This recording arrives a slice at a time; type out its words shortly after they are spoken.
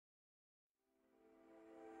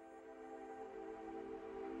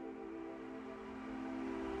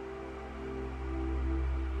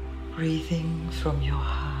Breathing from your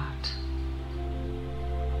heart,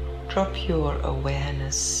 drop your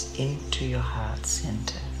awareness into your heart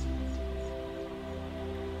center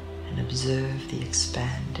and observe the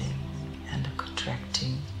expanding and the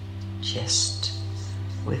contracting chest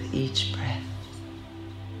with each breath,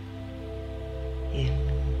 in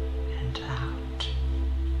and out.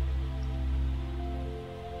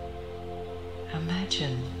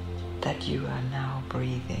 Imagine that you are now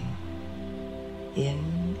breathing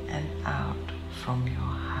in and out from your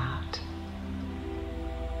heart.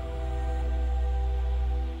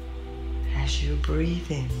 As you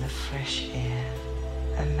breathe in the fresh air,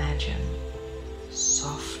 imagine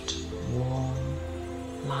soft, warm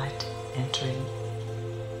light entering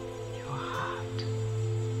your heart.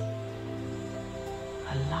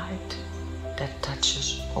 A light that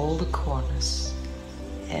touches all the corners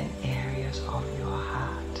and areas of your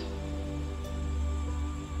heart.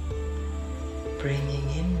 Bringing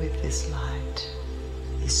in with this light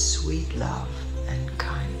is sweet love and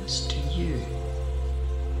kindness to you.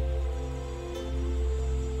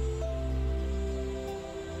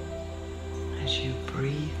 As you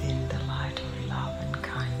breathe in the light of love and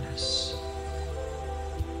kindness,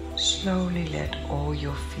 slowly let all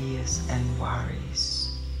your fears and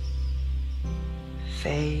worries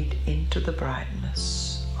fade into the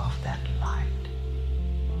brightness of that light.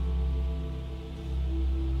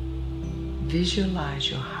 Visualize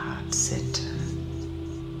your heart center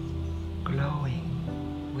glowing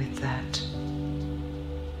with that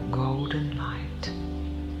golden light,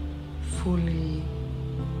 fully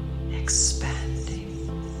expanding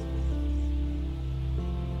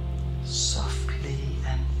softly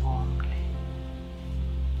and warmly.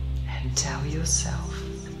 And tell yourself,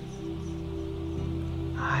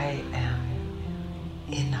 I